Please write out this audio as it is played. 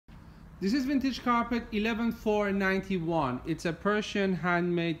This is vintage carpet 11491. It's a Persian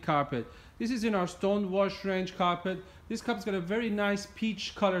handmade carpet. This is in our stone wash range carpet. This carpet's got a very nice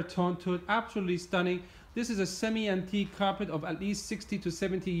peach color tone to it, absolutely stunning. This is a semi-antique carpet of at least 60 to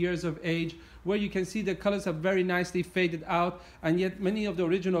 70 years of age, where you can see the colors have very nicely faded out, and yet many of the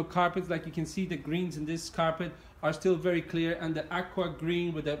original carpets, like you can see the greens in this carpet, are still very clear, and the aqua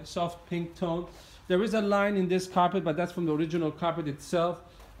green with a soft pink tone. There is a line in this carpet, but that's from the original carpet itself.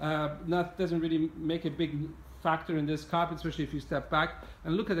 Doesn't really make a big factor in this carpet, especially if you step back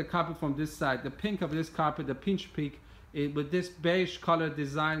and look at the carpet from this side. The pink of this carpet, the pinch pink, with this beige color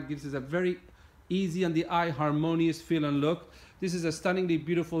design, gives us a very easy on the eye, harmonious feel and look. This is a stunningly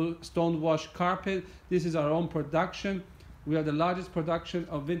beautiful stone wash carpet. This is our own production. We are the largest production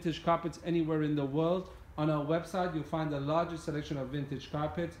of vintage carpets anywhere in the world. On our website, you'll find the largest selection of vintage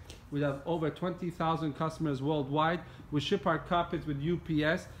carpets. We have over 20,000 customers worldwide. We ship our carpets with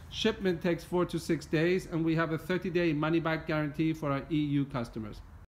UPS. Shipment takes 4 to 6 days, and we have a 30-day money-back guarantee for our EU customers.